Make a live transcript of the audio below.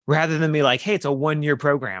rather than be like, hey, it's a 1-year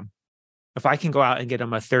program. If I can go out and get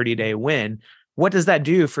them a 30-day win, what does that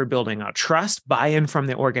do for building out trust, buy-in from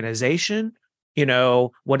the organization?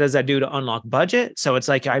 What does that do to unlock budget? So it's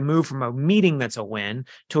like I move from a meeting that's a win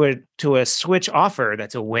to a switch offer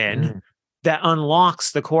that's a win that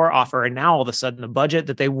unlocks the core offer. And now all of a sudden the budget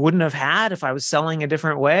that they wouldn't have had if I was selling a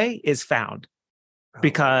different way is found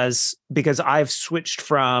because I've switched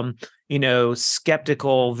from,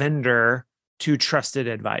 skeptical vendor to trusted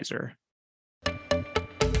advisor.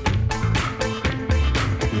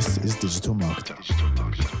 This is Digital Marketing.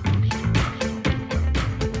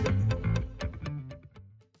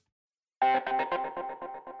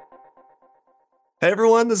 Hey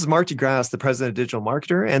everyone, this is Mark DeGrasse, the president of Digital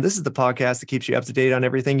Marketer, and this is the podcast that keeps you up to date on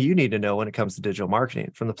everything you need to know when it comes to digital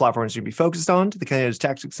marketing, from the platforms you'll be focused on to the kind of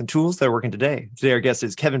tactics and tools that are working today. Today, our guest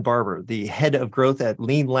is Kevin Barber, the head of growth at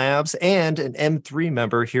Lean Labs and an M3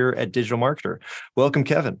 member here at Digital Marketer. Welcome,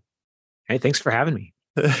 Kevin. Hey, thanks for having me.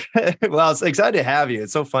 Well, it's excited to have you.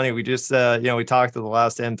 It's so funny. We just, we talked at the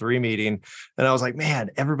last M3 meeting, and I was like,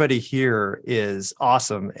 man, everybody here is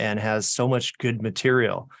awesome and has so much good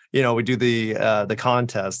material. We do the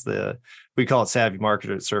contest, we call it Savvy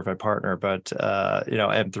Marketer Certified Partner, but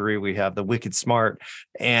M3, we have the Wicked Smart,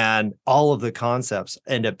 and all of the concepts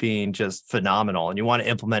end up being just phenomenal. And you want to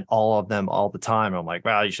implement all of them all the time. I'm like,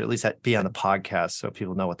 wow, you should at least be on the podcast so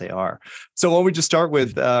people know what they are. So why don't we just start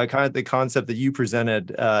with kind of the concept that you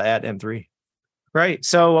presented at M3? Right.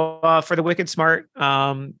 So for the Wicked Smart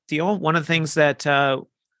deal, one of the things that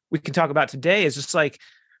we can talk about today is just like,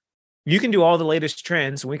 you can do all the latest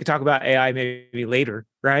trends, and we can talk about AI maybe later,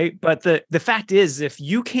 right? But the fact is, if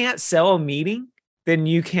you can't sell a meeting, then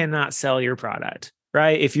you cannot sell your product,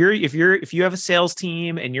 right? If you have a sales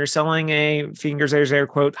team and you're selling a fingers air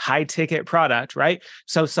quote high ticket product, right?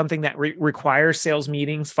 So something that requires sales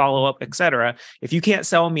meetings, follow up, et cetera. If you can't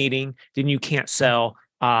sell a meeting, then you can't sell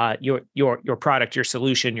your product, your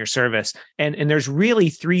solution, your service. And there's really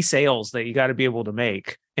 3 sales that you got to be able to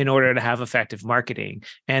make in order to have effective marketing.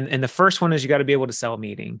 And the first one is you got to be able to sell a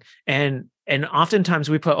meeting. And oftentimes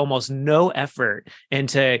we put almost no effort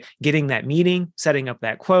into getting that meeting, setting up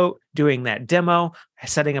that quote, doing that demo,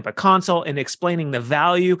 setting up a consult, and explaining the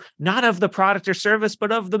value, not of the product or service,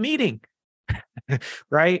 but of the meeting.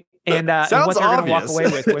 Right. And what they're going to walk away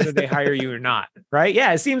with, whether they hire you or not. Right.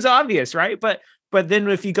 Yeah, it seems obvious, right? But then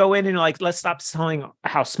if you go in and like, let's stop selling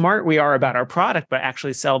how smart we are about our product, but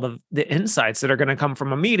actually sell the insights that are going to come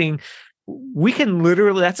from a meeting, we can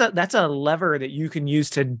literally, that's a lever that you can use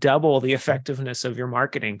to double the effectiveness of your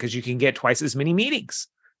marketing, because you can get twice as many meetings,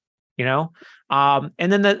 And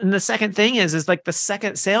then the second thing is like the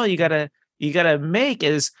second sale you gotta make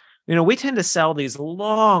is, we tend to sell these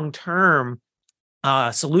long-term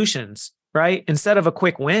solutions, right? Instead of a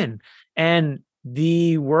quick win. And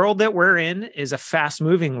the world that we're in is a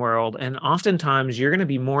fast-moving world, and oftentimes you're going to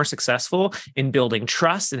be more successful in building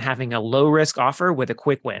trust and having a low-risk offer with a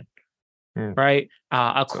quick win, right?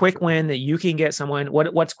 A quick win that you can get someone.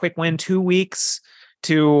 What's quick win? 2 weeks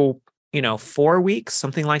to 4 weeks,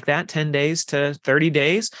 something like that. 10 days to 30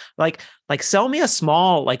 days. Like sell me a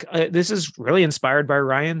small. This is really inspired by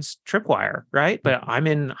Ryan's Tripwire, right? But I'm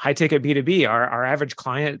in high ticket B2B. Our average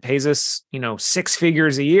client pays us 6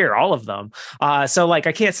 figures a year, all of them. So I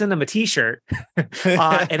can't send them a T-shirt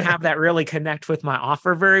and have that really connect with my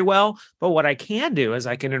offer very well. But what I can do is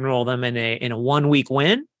I can enroll them in a 1-week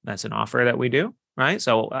win. That's an offer that we do. Right.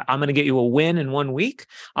 So I'm going to get you a win in 1 week.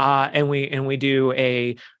 And we do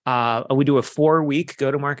a 4-week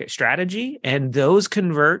go-to-market strategy, and those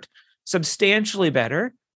convert substantially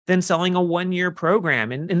better than selling a 1-year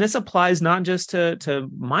program. And this applies not just to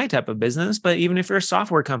my type of business, but even if you're a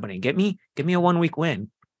software company, get me a 1-week win.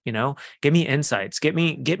 Give me insights, get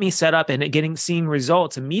me set up and seeing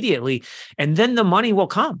results immediately. And then the money will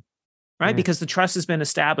come. Right. Because the trust has been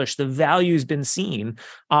established, the value has been seen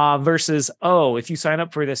versus, if you sign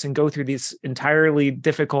up for this and go through this entirely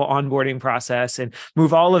difficult onboarding process and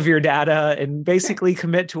move all of your data and basically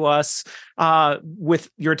commit to us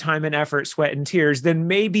with your time and effort, sweat and tears, then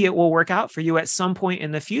maybe it will work out for you at some point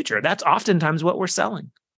in the future. That's oftentimes what we're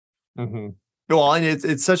selling. Mm-hmm. Well, and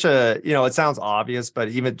it's such a, it sounds obvious, but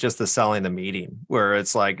even just the selling the meeting where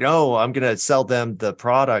it's like, no, I'm going to sell them the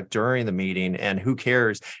product during the meeting, and who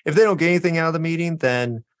cares if they don't get anything out of the meeting,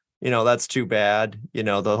 then, that's too bad. You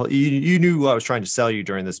knew I was trying to sell you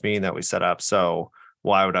during this meeting that we set up. So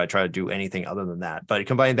why would I try to do anything other than that? But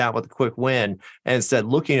combine that with a quick win, and instead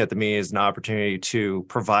looking at the meeting as an opportunity to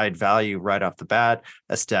provide value right off the bat,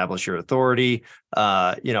 establish your authority,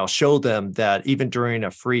 show them that even during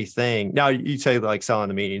a free thing. Now you say like selling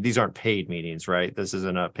the meeting, these aren't paid meetings, right? This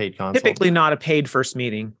isn't a paid consult. Typically not a paid first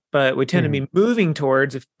meeting, but we tend to Mm-hmm. be moving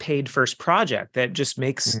towards a paid first project that just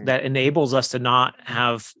Mm-hmm. that enables us to not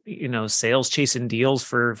have, sales chasing deals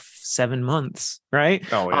for 7 months, right?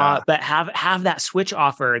 Oh yeah. But have that switch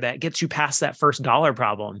offer that gets you past that first dollar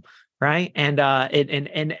problem, right?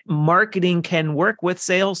 And marketing can work with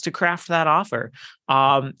sales to craft that offer.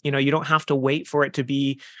 You don't have to wait for it to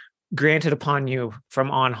be granted upon you from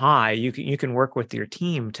on high. You can work with your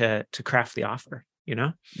team to craft the offer.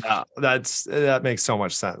 That makes so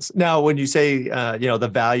much sense. Now, when you say, the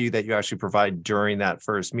value that you actually provide during that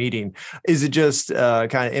first meeting, is it just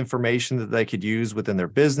kind of information that they could use within their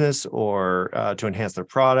business or to enhance their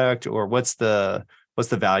product, or what's the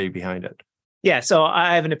value behind it? Yeah, so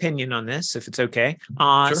I have an opinion on this, if it's okay.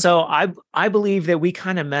 Sure. So I believe that we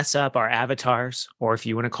kind of mess up our avatars, or if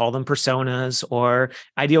you want to call them personas, or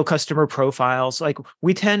ideal customer profiles. Like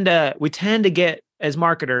we tend to get, as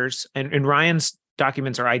marketers, and Ryan's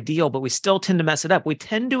documents are ideal, but we still tend to mess it up. We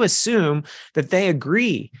tend to assume that they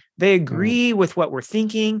agree. They agree with what we're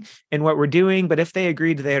thinking and what we're doing, but if they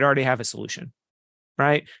agreed, they'd already have a solution,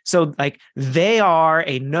 right? So like they are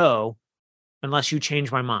a no unless you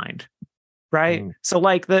change my mind. Right. So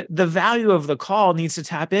like the value of the call needs to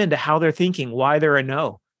tap into how they're thinking, why they're a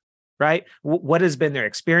no, right? What has been their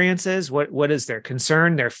experiences? What is their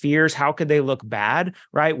concern, their fears? How could they look bad?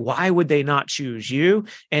 Right. Why would they not choose you?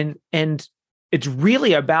 And it's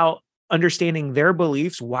really about understanding their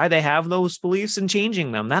beliefs, why they have those beliefs, and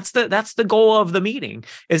changing them. That's the goal of the meeting,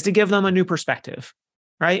 is to give them a new perspective.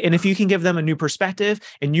 Right. And if you can give them a new perspective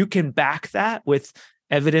and you can back that with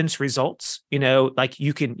evidence, results, like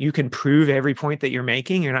you can prove every point that you're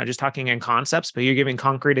making. You're not just talking in concepts, but you're giving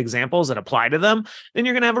concrete examples that apply to them. Then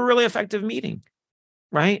you're going to have a really effective meeting,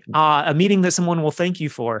 right? A meeting that someone will thank you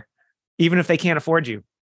for, even if they can't afford you,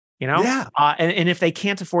 Yeah. And if they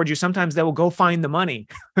can't afford you, sometimes they will go find the money.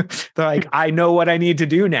 They're like, I know what I need to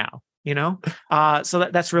do now, so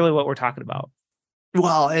that's really what we're talking about.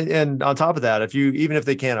 Well, and on top of that, even if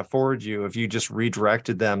they can't afford you, if you just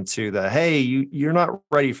redirected them to hey, you're not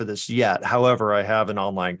ready for this yet. However, I have an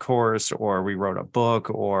online course, or we wrote a book,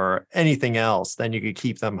 or anything else, then you could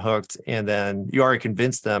keep them hooked. And then you already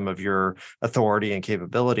convinced them of your authority and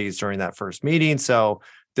capabilities during that first meeting. So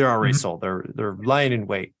they're already sold. They're lying in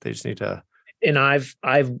wait. They just need to. And I've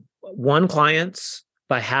won clients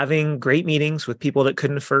by having great meetings with people that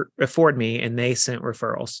couldn't afford me, and they sent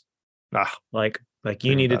referrals. Like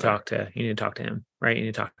you need to talk to him, right? You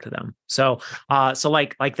need to talk to them. So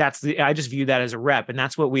like I just view that as a rep, and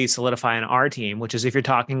that's what we solidify in our team, which is if you're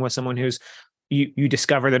talking with someone who's you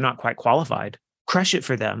discover they're not quite qualified, crush it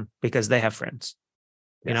for them because they have friends,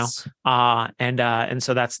 Yes. and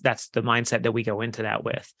so that's the mindset that we go into that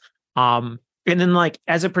with. And then like,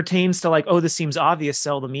 as it pertains to like, oh, this seems obvious,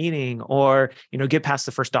 sell the meeting, or, get past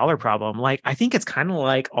the first dollar problem. Like, I think it's kind of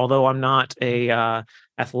like, although I'm not a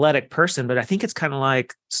athletic person, but I think it's kind of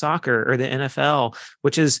like soccer or the NFL,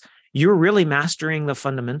 which is you're really mastering the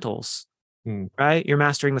fundamentals, right? You're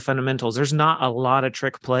mastering the fundamentals. There's not a lot of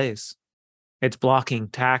trick plays. It's blocking,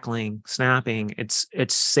 tackling, snapping. It's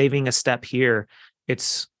saving a step here.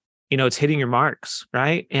 It's it's hitting your marks,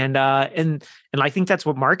 right? And I think that's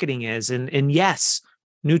what marketing is. And yes,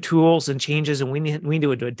 new tools and changes, and we need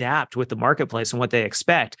to adapt with the marketplace and what they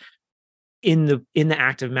expect in the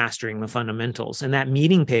act of mastering the fundamentals. And that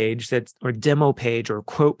meeting page or demo page or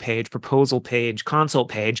quote page, proposal page, consult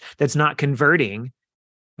page that's not converting,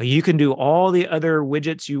 you can do all the other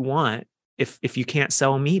widgets you want. If you can't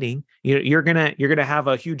sell a meeting, you're gonna have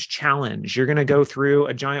a huge challenge. You're gonna go through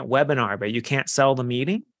a giant webinar, but you can't sell the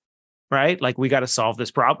meeting. Right? Like we got to solve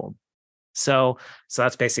this problem. So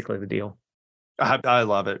that's basically the deal. I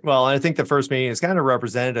love it. Well, I think the first meeting is kind of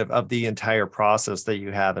representative of the entire process that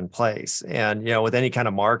you have in place. And, with any kind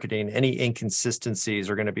of marketing, any inconsistencies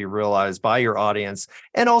are going to be realized by your audience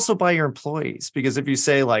and also by your employees. Because if you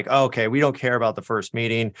say like, okay, we don't care about the first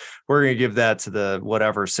meeting, we're going to give that to the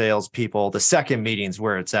whatever salespeople, the second meeting's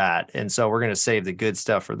where it's at. And so we're going to save the good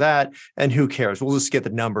stuff for that. And who cares? We'll just get the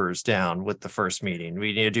numbers down with the first meeting.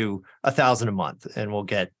 We need to do 1,000 a month and we'll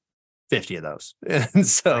get 50 of those. And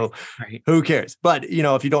so right. Who cares? But,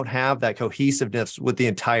 if you don't have that cohesiveness with the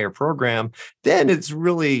entire program, then it's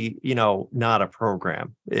really, not a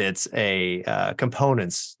program. It's a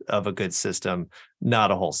components of a good system,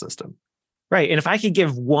 not a whole system. Right. And if I could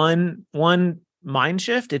give one mind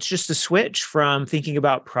shift, it's just a switch from thinking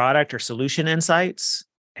about product or solution insights,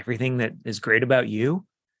 everything that is great about you,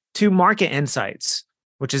 to market insights,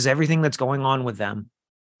 which is everything that's going on with them.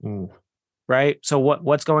 right? So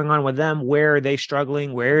what's going on with them? Where are they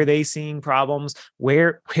struggling? Where are they seeing problems?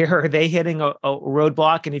 Where are they hitting a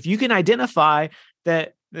roadblock? And if you can identify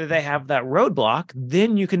that they have that roadblock,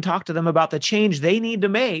 then you can talk to them about the change they need to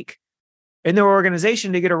make in their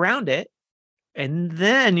organization to get around it. And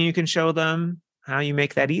then you can show them how you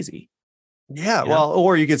make that easy. Yeah, well,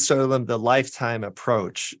 or you could show them the lifetime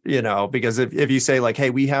approach, because if you say like, hey,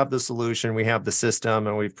 we have the solution, we have the system,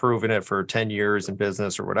 and we've proven it for 10 years in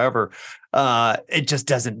business or whatever, it just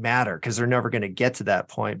doesn't matter because they're never going to get to that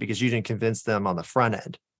point because you didn't convince them on the front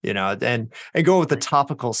end, and go with the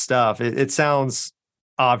topical stuff. It sounds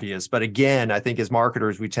obvious, but again, I think as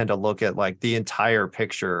marketers, we tend to look at like the entire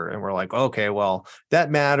picture and we're like, okay, well,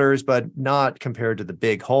 that matters, but not compared to the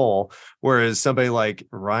big whole. Whereas somebody like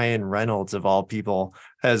Ryan Reynolds, of all people,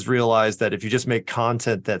 has realized that if you just make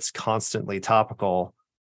content that's constantly topical,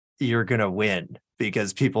 you're going to win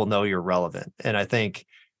because people know you're relevant. And I think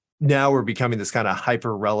now we're becoming this kind of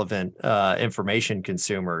hyper relevant information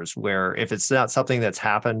consumers, where if it's not something that's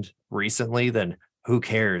happened recently, then who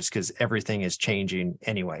cares? Because everything is changing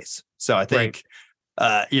anyways. So I think,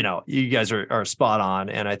 you guys are spot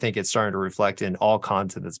on. And I think it's starting to reflect in all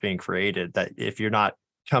content that's being created, that if you're not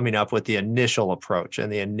coming up with the initial approach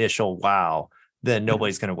and the initial wow, then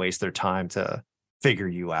nobody's going to waste their time to figure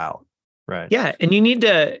you out. Right. Yeah. And you need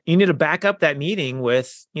to back up that meeting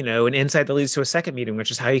with, an insight that leads to a second meeting,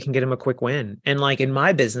 which is how you can get them a quick win. And like in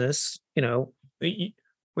my business, we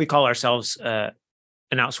call ourselves,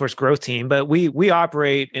 an outsourced growth team, but we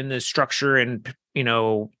operate in the structure and,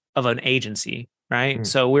 of an agency, right?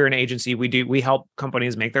 So we're an agency. We help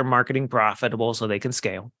companies make their marketing profitable so they can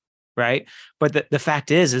scale, right? But the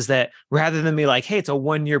fact is that rather than be like, hey, it's a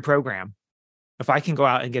 1-year program, if I can go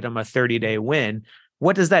out and get them a 30-day win,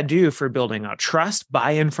 what does that do for building out trust,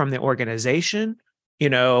 buy-in from the organization?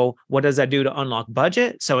 What does that do to unlock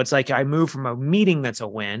budget? So it's like I move from a meeting that's a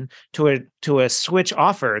win to a switch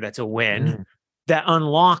offer that's a win. That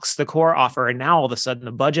unlocks the core offer. And now all of a sudden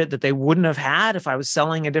the budget that they wouldn't have had if I was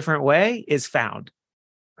selling a different way is found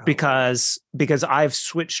because I've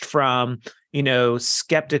switched from,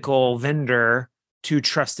 skeptical vendor to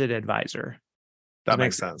trusted advisor. That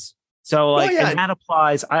makes sense. So and that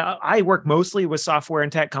applies. I work mostly with software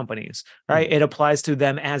and tech companies, right? It applies to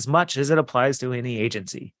them as much as it applies to any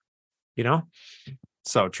agency,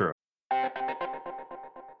 So true.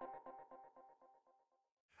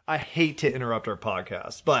 I hate to interrupt our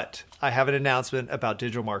podcast, but I have an announcement about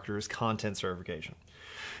digital marketers content certification.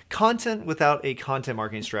 Content without a content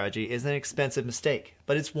marketing strategy is an expensive mistake,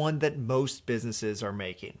 but it's one that most businesses are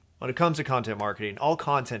making. When it comes to content marketing, all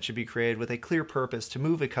content should be created with a clear purpose to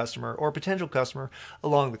move a customer or potential customer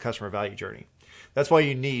along the customer value journey. That's why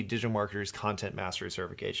you need Digital Marketers Content Mastery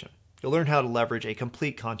Certification. You'll learn how to leverage a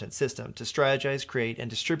complete content system to strategize, create, and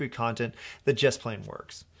distribute content that just plain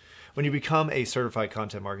works. When you become a certified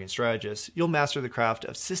content marketing strategist, you'll master the craft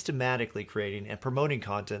of systematically creating and promoting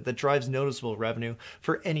content that drives noticeable revenue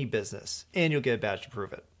for any business, and you'll get a badge to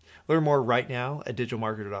prove it. Learn more right now at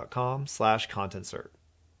digitalmarketer.com/contentcert.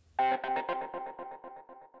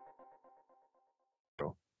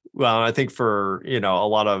 Well, I think for, a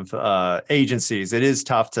lot of agencies, it is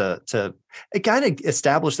tough to kind of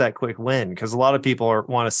establish that quick win, because a lot of people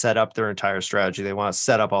want to set up their entire strategy. They want to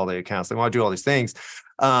set up all the accounts. They want to do all these things.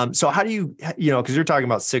 So how do you, because you're talking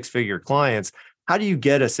about 6-figure clients, how do you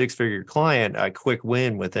get a 6-figure client a quick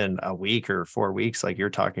win within a week or 4 weeks like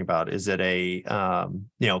you're talking about? Is it a,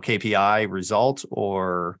 KPI result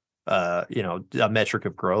or, a metric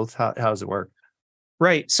of growth? How does it work?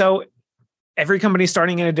 Right. So every company's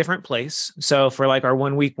starting in a different place. So for like our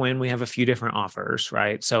 1 week win, we have a few different offers,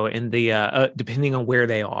 right? So in the, depending on where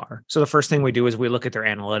they are. So the first thing we do is we look at their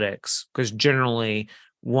analytics, because generally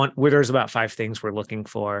there's about 5 things we're looking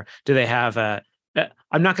for. Do they have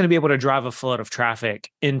I'm not going to be able to drive a flood of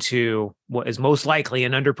traffic into what is most likely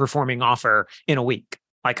an underperforming offer in a week.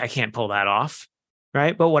 Like I can't pull that off,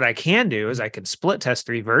 right? But what I can do is I can split test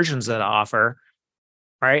 3 versions of the offer,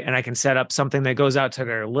 right? And I can set up something that goes out to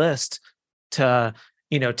their list to,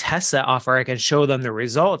 test that offer. I can show them the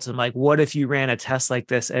results. And like, what if you ran a test like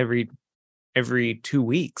this every 2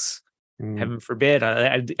 weeks? Heaven forbid,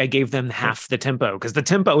 I gave them half the tempo, because the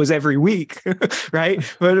tempo is every week,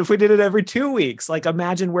 right? But if we did it every 2 weeks, like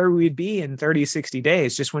imagine where we'd be in 30, 60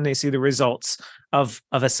 days, just when they see the results of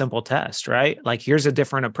a simple test, right? Like here's a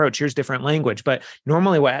different approach, here's different language. But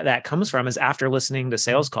normally what that comes from is after listening to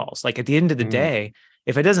sales calls. Like at the end of the day,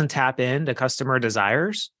 if it doesn't tap into customer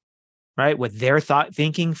desires, right, what their thought,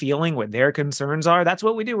 thinking, feeling, what their concerns are, that's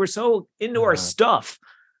what we do. We're so into our stuff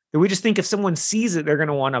that we just think if someone sees it, they're going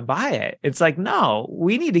to want to buy it. It's like, no,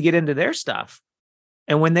 we need to get into their stuff.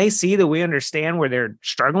 And when they see that we understand where they're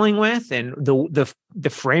struggling with and the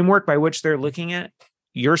framework by which they're looking at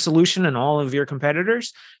your solution and all of your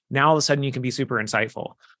competitors, now all of a sudden you can be super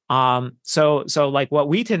insightful. So like what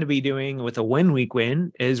we tend to be doing with a week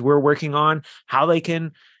win is we're working on how they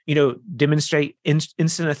can, demonstrate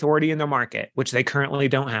instant authority in their market, which they currently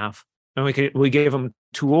don't have. And we give them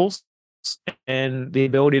tools and the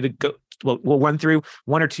ability to go. We'll run through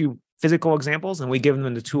one or two physical examples and we give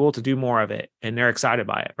them the tool to do more of it, and they're excited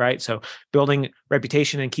by it, right? So building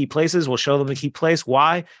reputation in key places, we'll show them the key place,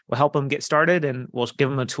 why, we'll help them get started, and we'll give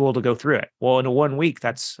them a tool to go through it. Well, in a 1 week,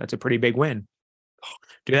 that's a pretty big win.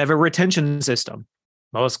 Do they have a retention system?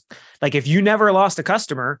 Like if you never lost a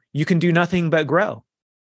customer, you can do nothing but grow.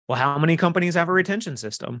 Well, how many companies have a retention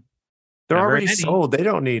system? They're Not very already many. sold. They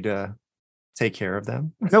don't need to take care of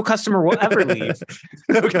them. No customer will ever leave.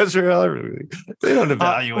 No customer will ever leave. They don't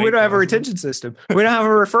evaluate. We don't have a retention system. We don't have a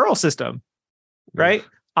referral system, right?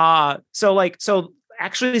 So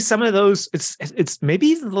actually some of those, it's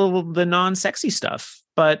maybe the non-sexy stuff,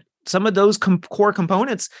 but some of those core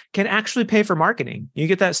components can actually pay for marketing. You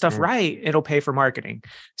get that stuff right, it'll pay for marketing.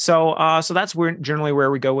 So that's generally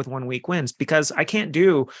where we go with 1 week wins, because I can't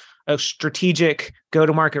do a strategic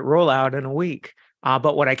go-to-market rollout in a week.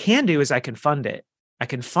 But what I can do is I can fund it. I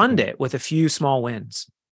can fund it with a few small wins.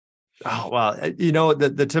 Oh, wow.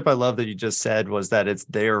 The tip I love that you just said was that it's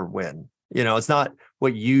their win. It's not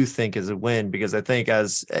what you think is a win, because I think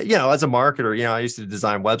as a marketer, I used to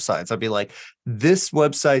design websites. I'd be like, this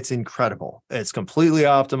website's incredible. It's completely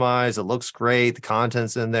optimized. It looks great. The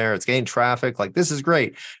content's in there. It's getting traffic. Like, this is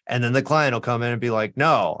great. And then the client will come in and be like,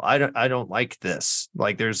 no, I don't like this.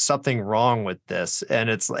 Like, there's something wrong with this. And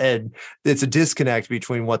it's a disconnect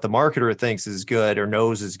between what the marketer thinks is good or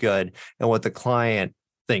knows is good and what the client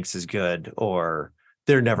thinks is good, or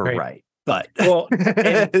they're never right. But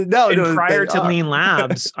prior to Lean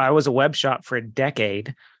Labs, I was a web shop for a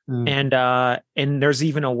decade. And there's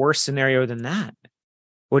even a worse scenario than that,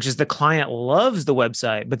 which is the client loves the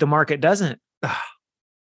website, but the market doesn't.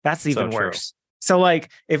 That's even worse. So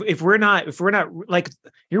like if we're not like,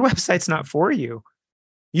 your website's not for you,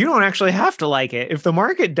 you don't actually have to like it. If the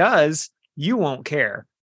market does, you won't care.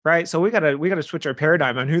 Right. So we gotta switch our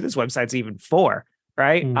paradigm on who this website's even for.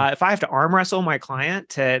 Right. If I have to arm wrestle my client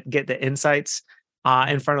to get the insights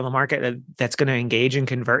in front of the market that's going to engage and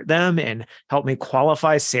convert them and help me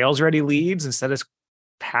qualify sales ready leads instead of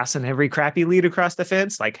passing every crappy lead across the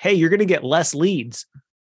fence, like, hey, you're going to get less leads,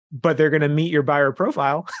 but they're going to meet your buyer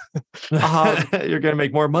profile. You're going to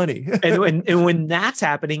make more money. and when that's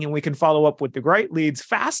happening and we can follow up with the right leads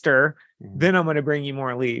faster, then I'm going to bring you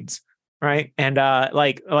more leads. Right. And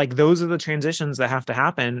like those are the transitions that have to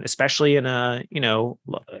happen, especially in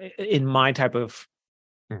in my type of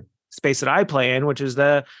space that I play in, which is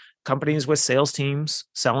the companies with sales teams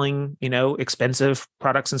selling, expensive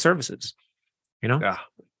products and services. Yeah.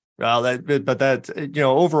 Well,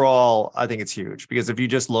 overall, I think it's huge, because if you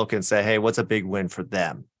just look and say, hey, what's a big win for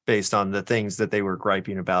them based on the things that they were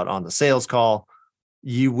griping about on the sales call,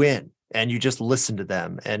 you win. And you just listen to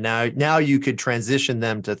them. And now you could transition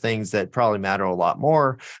them to things that probably matter a lot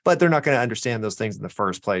more, but they're not going to understand those things in the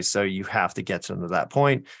first place. So you have to get them to that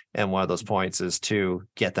point. And one of those points is to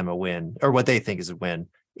get them a win, or what they think is a win,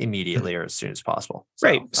 immediately or as soon as possible.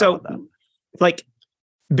 Right. So like,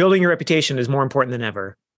 building your reputation is more important than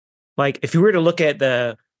ever. Like, if you were to look at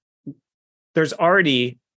there's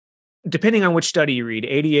already, depending on which study you read,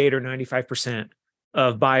 88 or 95%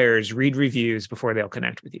 of buyers read reviews before they'll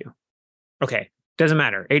connect with you. Okay, doesn't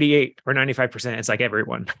matter. 88 or 95%, it's like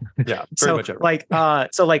everyone. Yeah, pretty much everyone.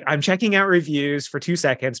 So I'm checking out reviews for 2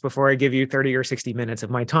 seconds before I give you 30 or 60 minutes of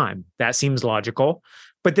my time. That seems logical.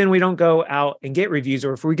 But then we don't go out and get reviews,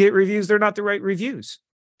 or if we get reviews, they're not the right reviews.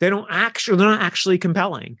 They're not actually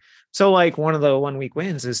compelling. So like, one of the 1 week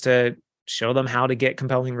wins is to show them how to get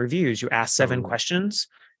compelling reviews. You ask 7 questions,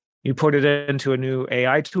 you put it into a new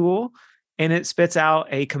AI tool, and it spits out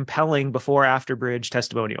a compelling before after bridge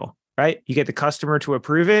testimonial. Right? You get the customer to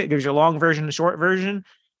approve it. It gives you a long version, a short version,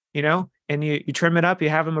 and you trim it up, you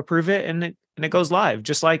have them approve it, and it goes live.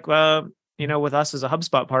 Just like, with us as a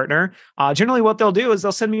HubSpot partner, generally what they'll do is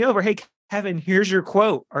they'll send me over, hey, Kevin, here's your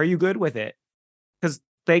quote. Are you good with it? Because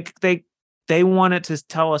they want it to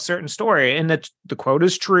tell a certain story, and the quote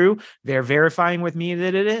is true. They're verifying with me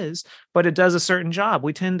that it is, but it does a certain job.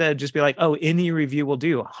 We tend to just be like, oh, any review will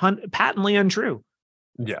do. Patently untrue.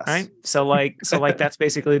 Yes. Right. So that's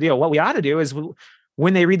basically the deal. What we ought to do is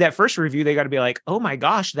when they read that first review, they got to be like, oh my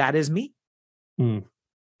gosh, that is me.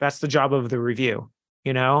 That's the job of the review,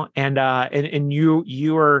 and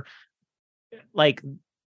you are like,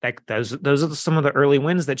 like those are some of the early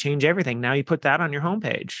wins that change everything. Now you put that on your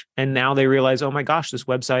homepage, and now they realize, oh my gosh, this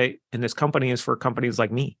website and this company is for companies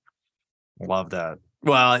like me. Love that.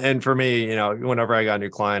 Well, and for me, whenever I got a new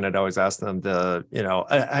client, I'd always ask them to,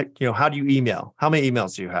 how do you email? How many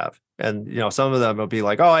emails do you have? And, some of them will be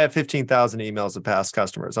like, oh, I have 15,000 emails of past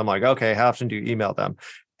customers. I'm like, okay, how often do you email them?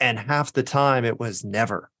 And half the time it was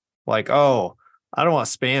never like, oh, I don't want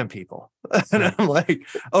to spam people. And I'm like,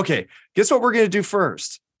 okay, guess what we're going to do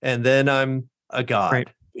first? And then I'm a god, Right.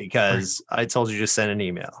 because I told you to send an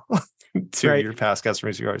email to your past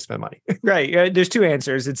customers who already spend money. Right. There's two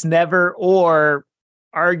answers. It's never, or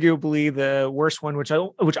arguably the worst one, which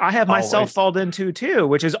I have myself fall into too,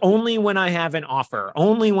 which is only when I have an offer,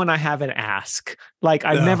 only when I have an ask. Like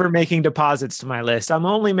I'm never making deposits to my list. I'm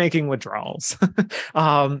only making withdrawals.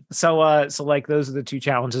 So like those are the two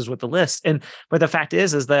challenges with the list. But the fact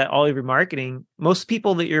is that all of your marketing, most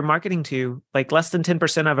people that you're marketing to, like less than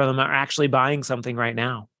 10% of them are actually buying something right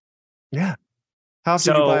now. Yeah. How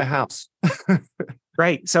often do you buy a house?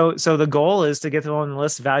 Right. So the goal is to get them on the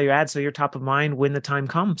list, value add, so you're top of mind when the time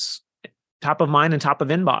comes. Top of mind and top of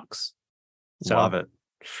inbox. So, love it.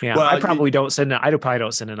 Yeah, well, I probably don't send enough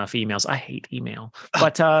emails. I hate email,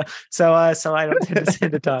 but so I don't tend to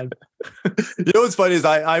send a ton. What's funny is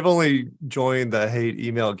I've only joined the hate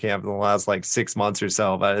email camp in the last like 6 months or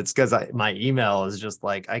so, but it's because my email is just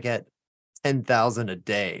like I get 10,000 a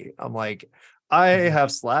day. I'm like, I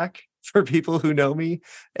have Slack for people who know me,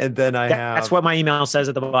 and then that's what my email says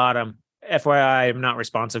at the bottom. FYI, I'm not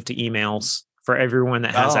responsive to emails. For everyone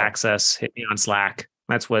that has access, hit me on Slack.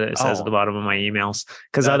 That's what it says at the bottom of my emails.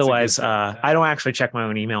 Because otherwise, I don't actually check my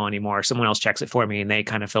own email anymore. Someone else checks it for me, and they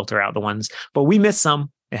kind of filter out the ones. But we miss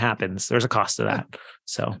some. It happens. There's a cost to that.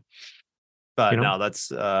 So, but no, that's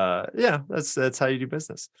that's how you do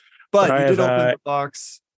business. But you did open the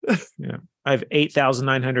box. Yeah, I have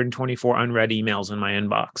 8,924 unread emails in my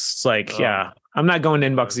inbox. It's like, I'm not going to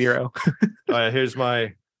inbox zero. All right, here's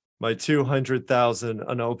my 200,000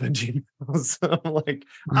 unopened emails. I'm like,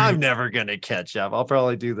 I'm never gonna catch up. I'll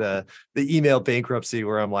probably do the email bankruptcy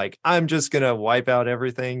where I'm like, I'm just gonna wipe out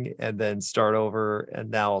everything and then start over, and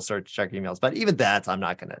now I'll start to check emails. But even that, I'm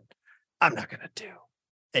not gonna do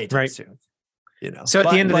anytime soon. So at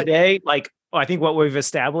the end of the day, like, I think what we've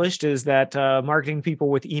established is that marketing people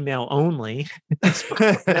with email only is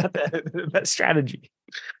the best strategy.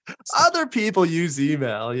 Other people use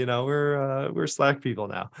email. We're Slack people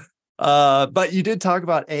now. But you did talk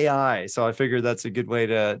about AI, so I figured that's a good way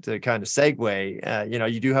to kind of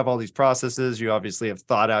segue. You do have all these processes. You obviously have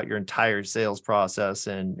thought out your entire sales process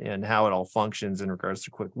and how it all functions in regards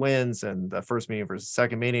to quick wins and the first meeting versus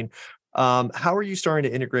second meeting. How are you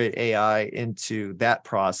starting to integrate AI into that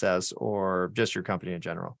process, or just your company in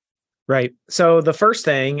general? Right. So the first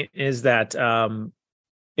thing is that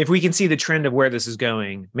if we can see the trend of where this is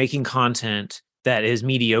going, making content that is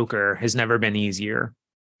mediocre has never been easier,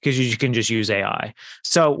 because you can just use AI.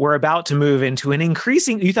 So we're about to move into an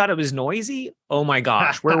increasing, you thought it was noisy? Oh my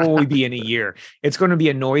gosh, where will we be in a year? It's going to be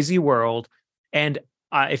a noisy world. And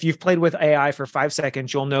if you've played with AI for 5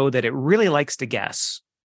 seconds, you'll know that it really likes to guess.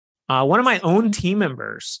 One of my own team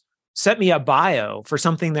members sent me a bio for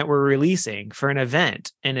something that we're releasing for an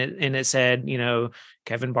event. And it said,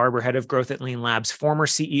 Kevin Barber, head of growth at Lean Labs, former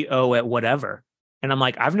CEO at whatever. And I'm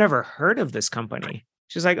like, I've never heard of this company.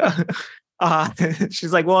 She's like,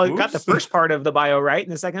 she's like, well, I got the first part of the bio right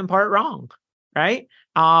and the second part wrong. Right.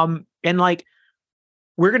 And like,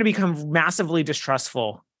 we're going to become massively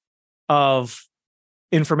distrustful of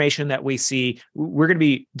information that we see. We're going to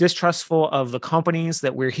be distrustful of the companies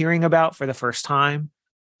that we're hearing about for the first time.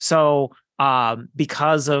 So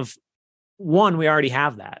because of one, we already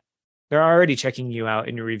have that. They're already checking you out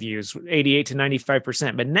in your reviews, 88 to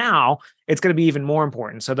 95%. But now it's going to be even more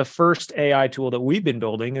important. So the first AI tool that we've been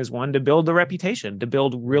building is one to build the reputation, to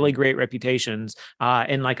build really great reputations.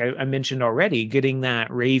 And like I mentioned already, getting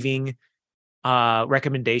that raving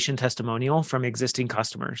recommendation testimonial from existing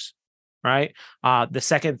customers. Right. The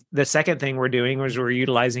second thing we're doing is we're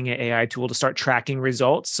utilizing an AI tool to start tracking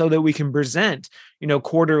results so that we can present,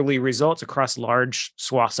 quarterly results across large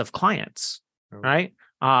swaths of clients. Right.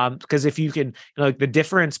 Because if you can, the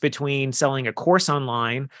difference between selling a course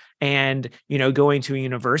online and, going to a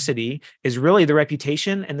university is really the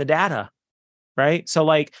reputation and the data. Right. So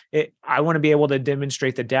I want to be able to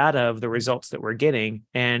demonstrate the data of the results that we're getting.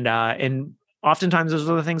 And oftentimes those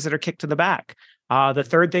are the things that are kicked to the back. The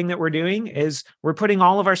third thing that we're doing is we're putting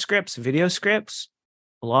all of our scripts, video scripts,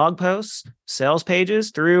 blog posts, sales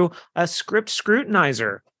pages through a script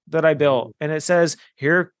scrutinizer that I built. And it says,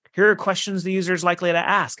 here are questions the user is likely to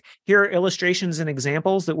ask. Here are illustrations and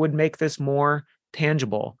examples that would make this more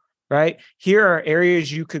tangible, right? Here are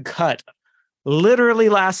areas you could cut. Literally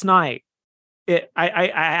last night, I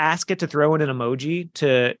ask it to throw in an emoji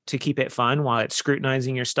to keep it fun while it's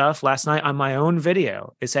scrutinizing your stuff. Last night on my own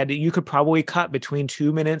video, it said that you could probably cut between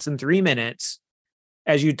 2 minutes and 3 minutes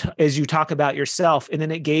as you talk about yourself, and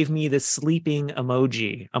then it gave me the sleeping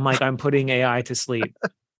emoji. I'm like, I'm putting AI to sleep.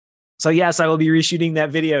 So yes, I will be reshooting that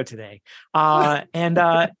video today. And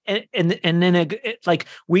then like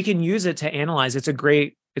we can use it to analyze. It's a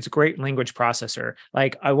great language processor.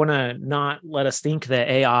 Like, I want to not let us think that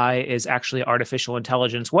AI is actually artificial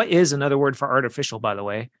intelligence. What is another word for artificial, by the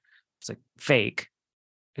way? It's like fake.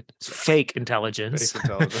 It's fake intelligence. Fake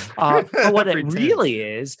intelligence. But what it really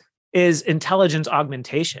is intelligence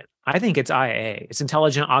augmentation. I think it's IA. It's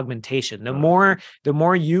intelligent augmentation. The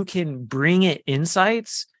more you can bring it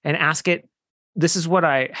insights and ask it, this is what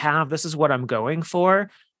I have, this is what I'm going for.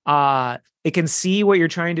 It can see what you're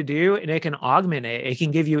trying to do, and it can augment it. It can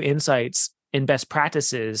give you insights and best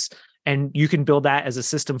practices, and you can build that as a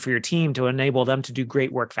system for your team to enable them to do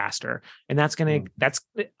great work faster. And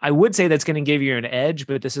I would say that's going to give you an edge,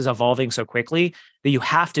 but this is evolving so quickly that you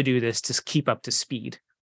have to do this to keep up to speed.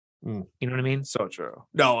 You know what I mean? So true.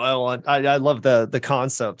 No, I love the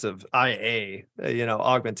concept of IA,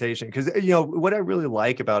 augmentation, because what I really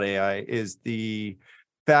like about AI is the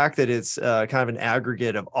fact that it's kind of an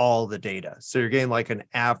aggregate of all the data. So you're getting like an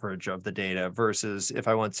average of the data versus if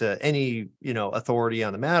I went to any, authority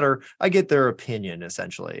on the matter, I get their opinion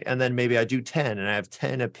essentially. And then maybe I do 10 and I have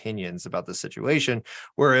 10 opinions about the situation.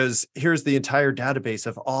 Whereas here's the entire database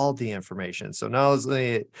of all the information. So not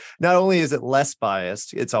only is it less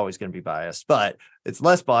biased, it's always going to be biased, but it's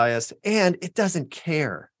less biased and it doesn't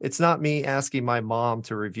care. It's not me asking my mom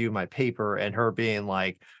to review my paper and her being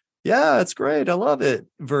like, yeah, it's great, I love it,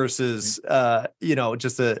 versus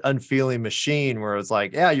just an unfeeling machine where it's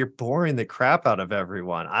like, yeah, you're boring the crap out of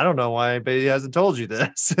everyone. I don't know why anybody hasn't told you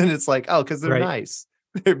this. And it's like, oh, because they're nice.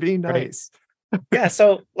 They're being nice. Yeah.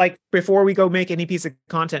 So like before we go make any piece of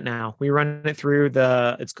content now, we run it through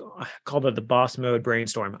it's called the boss mode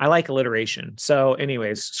brainstorm. I like alliteration. So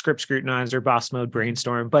anyways, script scrutinizer, boss mode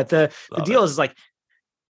brainstorm. But the deal is like,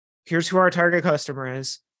 here's who our target customer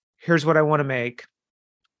is. Here's what I want to make.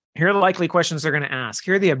 Here are the likely questions they're going to ask.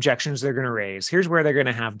 Here are the objections they're going to raise. Here's where they're going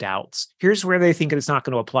to have doubts. Here's where they think it's not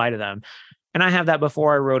going to apply to them. And I have that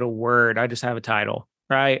before I wrote a word. I just have a title,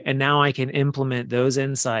 right? And now I can implement those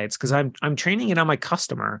insights because I'm training it on my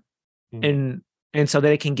customer, and so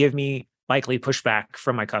that it can give me likely pushback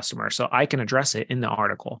from my customer, so I can address it in the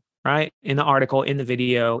article, right? In the article, in the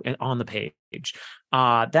video, and on the page.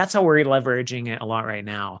 That's how we're leveraging it a lot right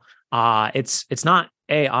now. It's not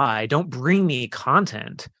AI. Don't bring me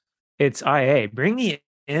content. It's IA. Bring me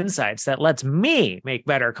insights that lets me make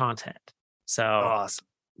better content. So awesome.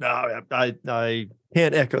 No, I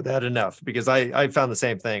can't echo that enough, because I found the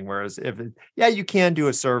same thing. Whereas you can do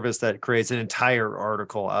a service that creates an entire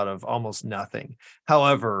article out of almost nothing.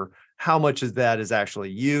 However, how much of that is actually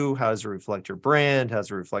you? How does it reflect your brand? How does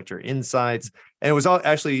it reflect your insights? And it was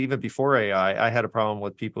actually, even before AI, I had a problem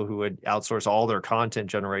with people who would outsource all their content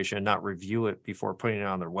generation and not review it before putting it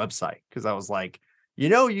on their website. Because I was like,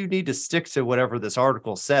 you need to stick to whatever this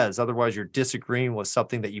article says. Otherwise, you're disagreeing with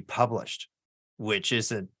something that you published, which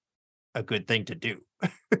isn't a good thing to do.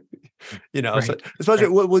 Right. So especially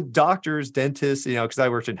with doctors, dentists, because I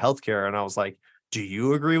worked in healthcare, and I was like, do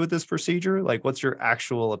you agree with this procedure? Like, what's your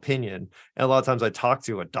actual opinion? And a lot of times I talk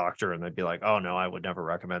to a doctor and they'd be like, oh no, I would never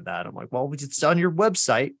recommend that. I'm like, well, it's on your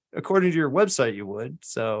website. According to your website, you would.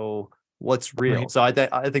 So what's real? Right. So I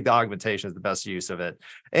think the augmentation is the best use of it,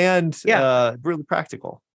 and really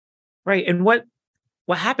practical. Right. And what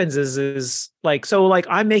happens is like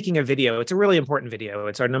I'm making a video. It's a really important video.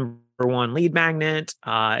 It's our number one lead magnet.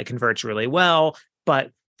 It converts really well,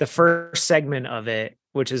 but the first segment of it,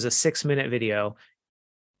 which is a 6-minute video,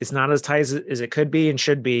 is not as tight as it could be and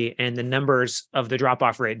should be. And the numbers of the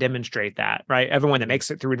drop-off rate demonstrate that, right? Everyone that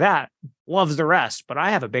makes it through that loves the rest, but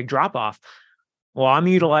I have a big drop-off. Well, I'm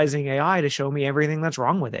utilizing AI to show me everything that's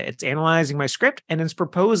wrong with it. It's analyzing my script and it's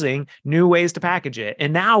proposing new ways to package it.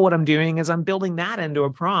 And now what I'm doing is I'm building that into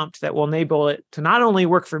a prompt that will enable it to not only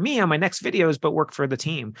work for me on my next videos, but work for the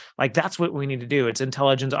team. Like, that's what we need to do. It's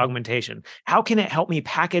intelligence augmentation. How can it help me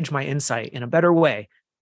package my insight in a better way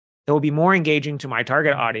that will be more engaging to my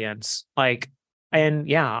target audience?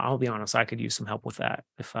 I'll be honest, I could use some help with that.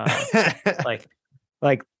 If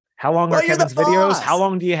how long are Kevin's videos? How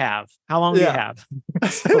long do you have? How long do you have?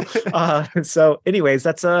 So anyways,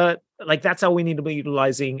 that's how we need to be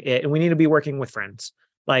utilizing it. And we need to be working with friends,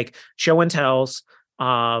 like show and tells.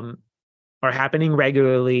 are happening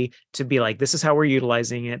regularly to be like, this is how we're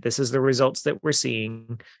utilizing it. This is the results that we're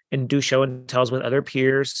seeing, and do show and tells with other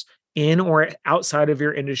peers in or outside of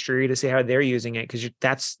your industry to see how they're using it. Cause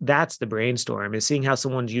that's the brainstorm, is seeing how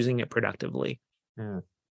someone's using it productively.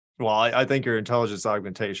 Well, I think your intelligence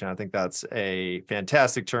augmentation, I think that's a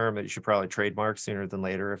fantastic term that you should probably trademark sooner than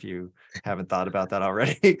later if you haven't thought about that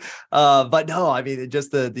already. But no, I mean,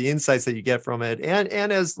 just the insights that you get from it, and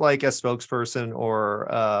as like a spokesperson or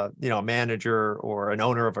a manager or an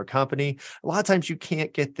owner of a company, a lot of times you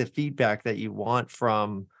can't get the feedback that you want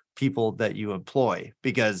from people that you employ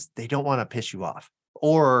because they don't want to piss you off,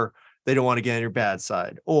 or they don't want to get on your bad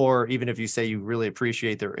side, or even if you say you really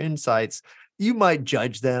appreciate their insights, you might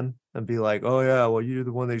judge them and be like, oh yeah, well, you're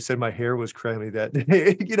the one that said my hair was creamy that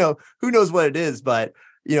day. Who knows what it is, but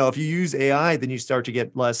if you use AI, then you start to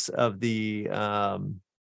get less of the, I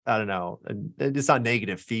don't know, and it's not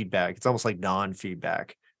negative feedback. It's almost like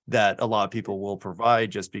non-feedback that a lot of people will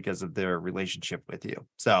provide just because of their relationship with you.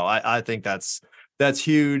 So I think that's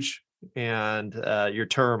huge. And your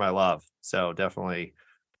term I love. So definitely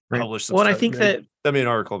publish some Well, stuff. I think that send me an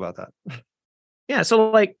article about that. Yeah. So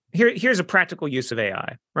like here's a practical use of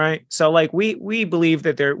AI, right? So like we believe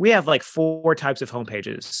that we have like 4 types of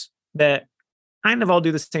homepages that kind of all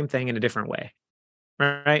do the same thing in a different way.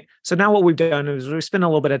 Right. So now what we've done is we spent a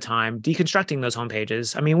little bit of time deconstructing those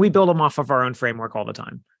homepages. I mean, we build them off of our own framework all the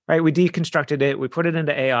time, right? We deconstructed it. We put it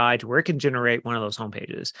into AI to where it can generate one of those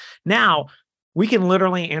homepages. Now we can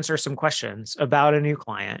literally answer some questions about a new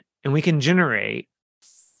client, and we can generate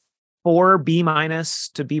 4 B-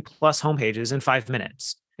 to B+ homepages in 5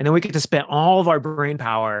 minutes. And then we get to spend all of our brain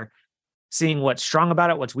power seeing what's strong about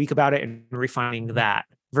it, what's weak about it, and refining that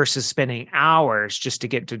versus spending hours just to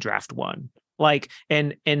get to draft 1. Like,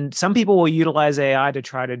 and some people will utilize AI to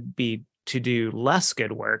try to do less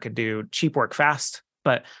good work and do cheap work fast.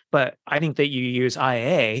 But I think that you use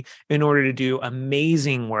IA in order to do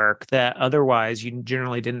amazing work that otherwise you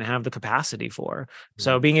generally didn't have the capacity for.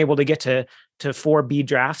 So being able to get to 4 B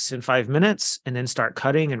drafts in 5 minutes and then start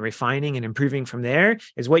cutting and refining and improving from there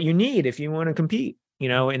is what you need if you want to compete,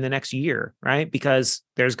 in the next year, right? Because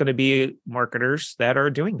there's going to be marketers that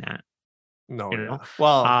are doing that. No, yeah.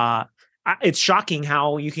 Well, it's shocking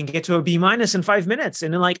how you can get to a B- in 5 minutes.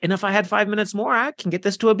 And if I had 5 minutes more, I can get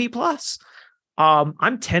this to a B+.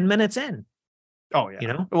 I'm 10 minutes in. Oh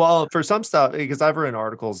yeah. Well, for some stuff, because I've written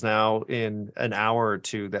articles now in an hour or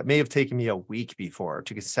 2 that may have taken me a week before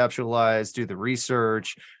to conceptualize, do the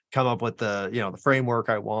research, come up with the framework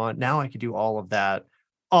I want. Now I can do all of that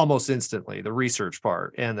almost instantly, the research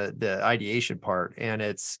part and the ideation part. And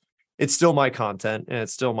it's still my content and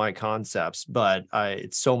it's still my concepts, but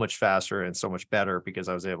it's so much faster and so much better because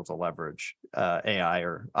I was able to leverage AI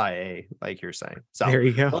or IA, like you're saying. So there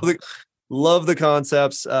you go. Love the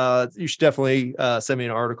concepts. You should definitely send me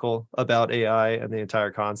an article about AI and the entire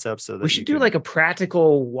concept. So that we should do like a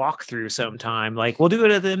practical walkthrough sometime. Like we'll do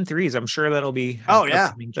it at the M3s. I'm sure that'll be. Oh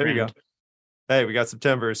yeah, there you go. Hey, we got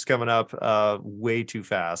September's coming up way too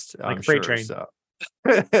fast. Like I'm a freight sure, train.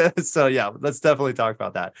 So yeah, let's definitely talk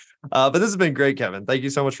about that. But this has been great, Kevin. Thank you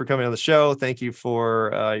so much for coming on the show. Thank you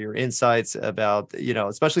for your insights about,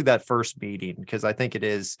 especially that first meeting, because I think it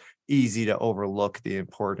is easy to overlook the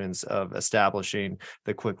importance of establishing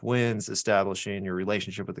the quick wins, establishing your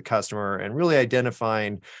relationship with the customer, and really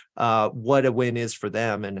identifying what a win is for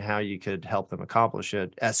them and how you could help them accomplish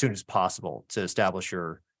it as soon as possible to establish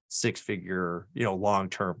your 6-figure,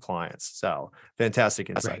 long-term clients. So fantastic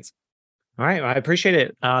insights. All right. Well, I appreciate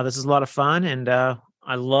it. This is a lot of fun, and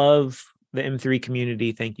I love the M3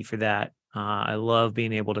 community. Thank you for that. I love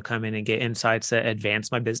being able to come in and get insights that advance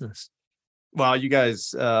my business. Well, you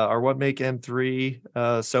guys are what make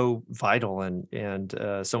M3 so vital,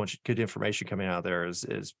 and so much good information coming out there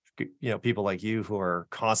is people like you who are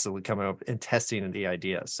constantly coming up and testing the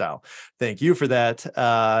idea. So thank you for that.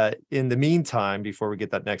 In the meantime, before we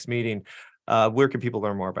get that next meeting, where can people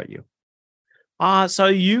learn more about you? So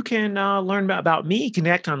you can learn about me,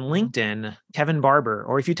 connect on LinkedIn, Kevin Barber,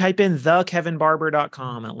 or if you type in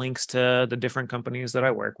thekevinbarber.com, it links to the different companies that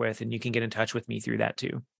I work with, and you can get in touch with me through that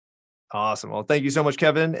too. Awesome. Well, thank you so much,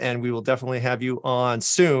 Kevin. And we will definitely have you on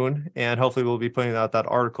soon. And hopefully we'll be putting out that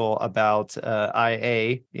article about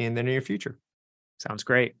IA in the near future. Sounds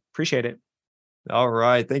great. Appreciate it. All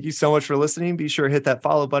right. Thank you so much for listening. Be sure to hit that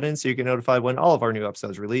follow button so you get notified when all of our new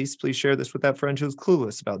episodes release. Please share this with that friend who's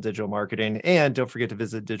clueless about digital marketing. And don't forget to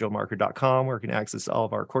visit digitalmarketer.com, where you can access all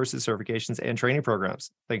of our courses, certifications, and training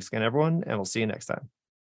programs. Thanks again, everyone, and we'll see you next time.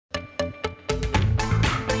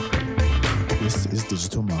 This is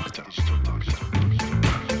Digital Marketer.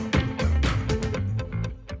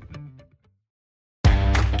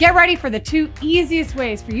 Get ready for the 2 easiest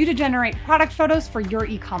ways for you to generate product photos for your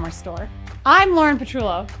e-commerce store. I'm Lauren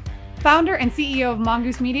Petrullo, founder and CEO of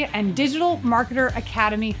Mongoose Media and Digital Marketer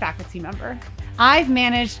Academy faculty member. I've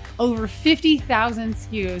managed over 50,000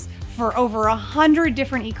 SKUs for over 100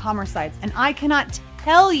 different e-commerce sites, and I cannot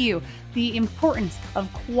tell you the importance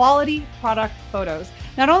of quality product photos.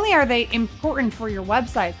 Not only are they important for your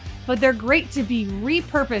website, but they're great to be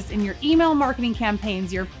repurposed in your email marketing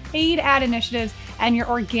campaigns, your paid ad initiatives, and your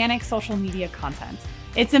organic social media content.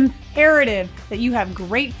 It's imperative that you have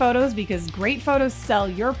great photos because great photos sell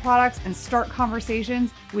your products and start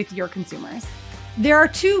conversations with your consumers. There are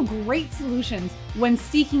 2 great solutions when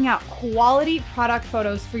seeking out quality product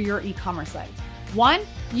photos for your e-commerce site. 1,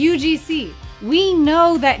 UGC. We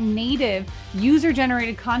know that native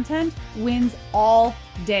user-generated content wins all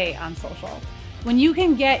day on social. When you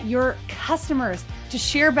can get your customers to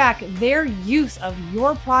share back their use of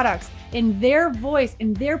your products in their voice,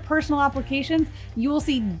 in their personal applications, you will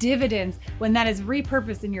see dividends when that is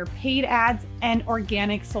repurposed in your paid ads and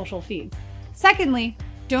organic social feeds. Secondly,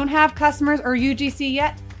 don't have customers or UGC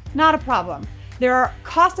yet? Not a problem. There are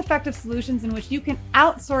cost-effective solutions in which you can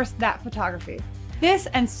outsource that photography. This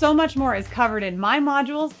and so much more is covered in my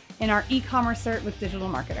modules in our e-commerce cert with Digital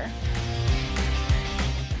Marketer.